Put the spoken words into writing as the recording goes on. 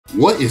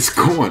What is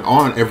going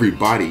on,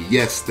 everybody?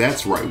 Yes,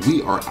 that's right.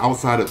 We are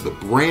outside of the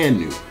brand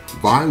new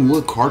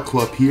Vinewood Kart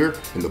Club here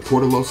in the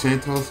Port of Los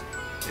Santos.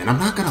 And I'm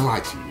not gonna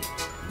lie to you,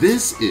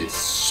 this is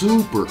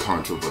super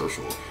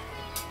controversial.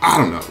 I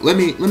don't know. Let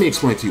me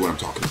explain to you what I'm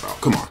talking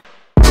about. Come on.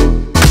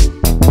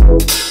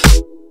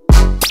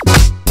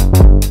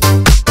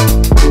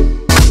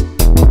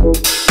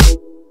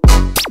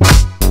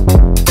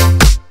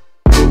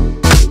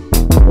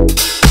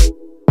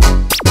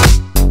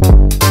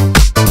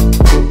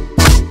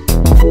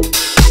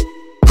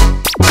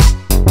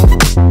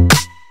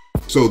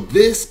 So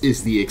this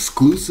is the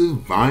exclusive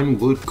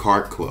Vinewood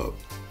Kart Club,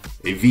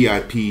 a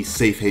VIP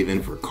safe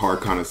haven for car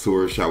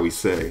connoisseurs, shall we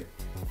say.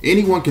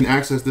 Anyone can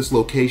access this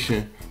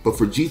location, but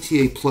for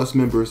GTA Plus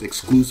members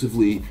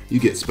exclusively, you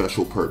get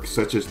special perks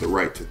such as the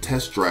right to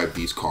test drive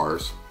these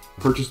cars,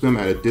 purchase them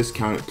at a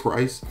discounted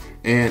price,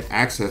 and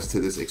access to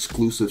this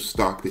exclusive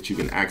stock that you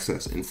can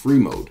access in free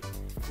mode.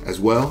 As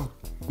well,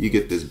 you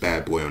get this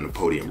bad boy on the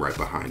podium right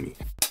behind me.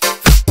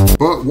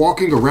 But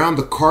walking around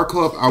the car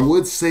club, I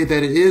would say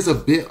that it is a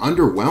bit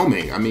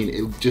underwhelming. I mean,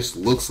 it just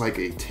looks like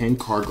a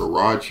 10-car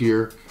garage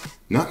here.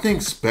 Nothing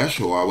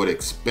special. I would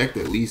expect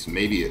at least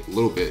maybe a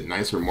little bit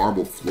nicer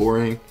marble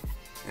flooring.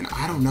 And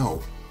I don't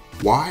know,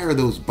 why are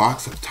those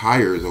box of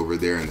tires over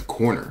there in the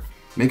corner?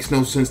 Makes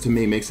no sense to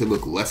me, makes it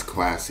look less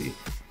classy.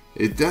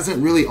 It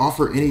doesn't really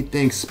offer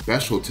anything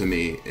special to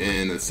me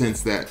in the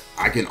sense that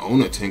I can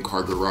own a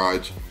 10-car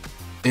garage.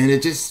 And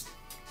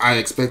I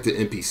expected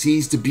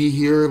NPCs to be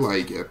here,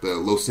 like at the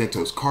Los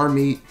Santos car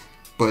meet,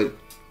 but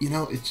you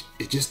know,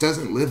 it just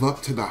doesn't live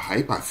up to the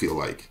hype, I feel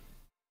like.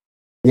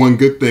 One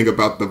good thing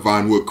about the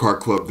Vinewood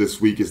Kart Club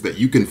this week is that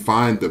you can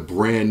find the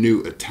brand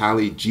new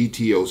Italy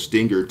GTO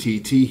Stinger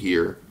TT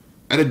here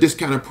at a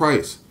discounted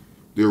price.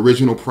 The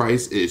original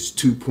price is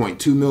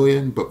 $2.2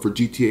 million, but for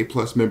GTA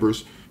Plus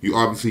members, you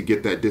obviously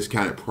get that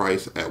discounted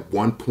price at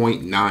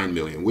 $1.9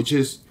 million, which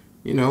is,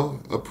 you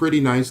know, a pretty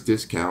nice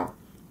discount.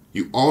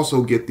 You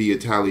also get the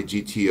Italy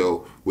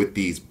GTO with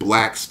these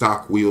black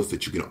stock wheels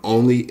that you can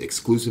only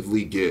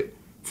exclusively get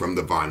from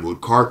the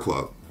Vinewood Kart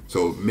Club.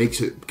 So it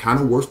makes it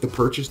kind of worth the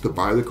purchase to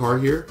buy the car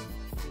here.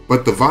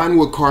 But the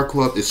Vinewood Kart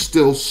Club is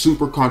still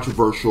super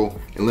controversial,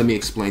 and let me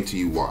explain to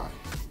you why.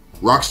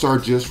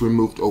 Rockstar just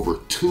removed over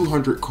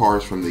 200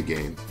 cars from the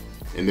game,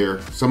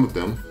 and some of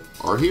them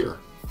are here.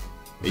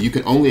 And you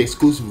can only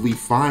exclusively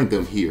find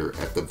them here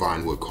at the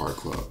Vinewood Kart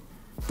Club.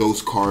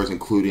 Those cars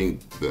including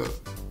the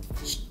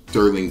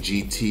Sterling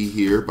GT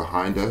here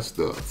behind us,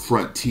 the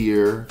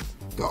Frontier,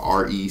 the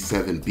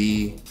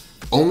RE7B,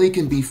 only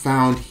can be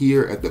found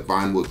here at the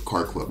Vinewood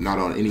Kart Club, not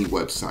on any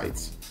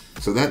websites.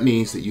 So that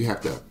means that you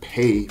have to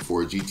pay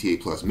for a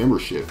GTA Plus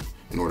membership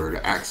in order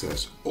to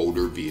access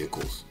older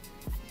vehicles.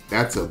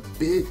 That's a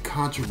bit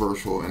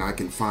controversial, and I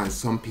can find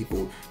some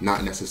people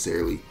not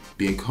necessarily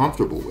being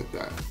comfortable with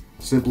that,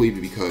 simply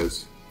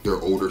because they're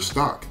older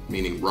stock,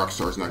 meaning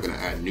Rockstar's not going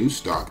to add new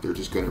stock, they're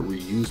just going to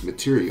reuse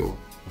material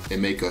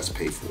and make us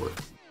pay for it.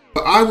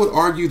 But I would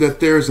argue that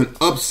there's an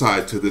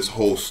upside to this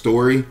whole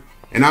story,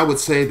 and I would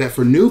say that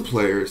for new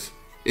players,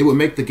 it would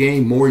make the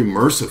game more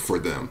immersive for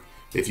them.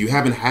 If you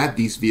haven't had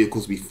these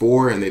vehicles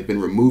before and they've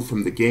been removed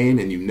from the game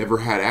and you've never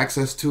had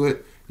access to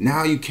it,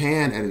 now you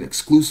can in an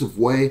exclusive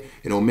way,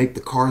 and it'll make the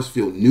cars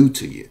feel new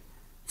to you.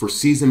 For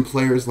seasoned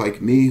players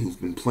like me who've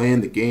been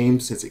playing the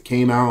game since it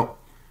came out,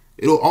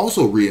 it'll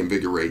also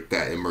reinvigorate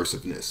that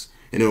immersiveness,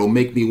 and it'll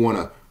make me want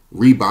to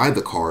rebuy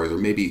the cars or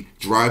maybe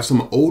drive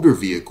some older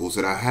vehicles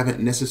that I haven't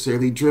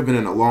necessarily driven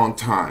in a long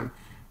time.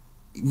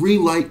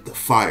 Relight the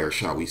fire,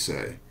 shall we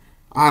say.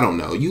 I don't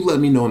know. You let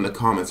me know in the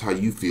comments how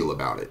you feel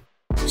about it.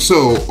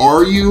 So,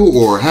 are you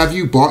or have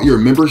you bought your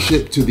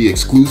membership to the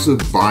exclusive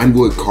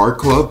Vinewood Kart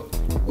Club?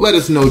 Let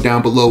us know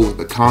down below with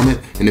a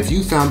comment, and if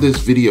you found this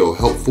video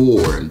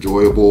helpful or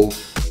enjoyable,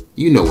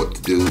 you know what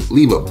to do.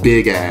 Leave a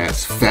big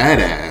ass, fat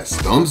ass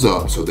thumbs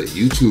up so that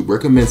YouTube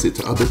recommends it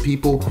to other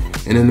people.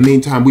 And in the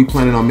meantime, we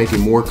planning on making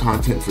more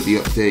content for the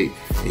update,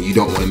 and you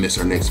don't want to miss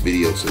our next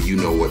video, so you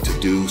know what to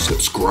do.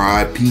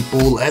 Subscribe,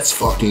 people. Let's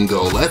fucking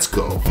go. Let's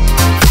go.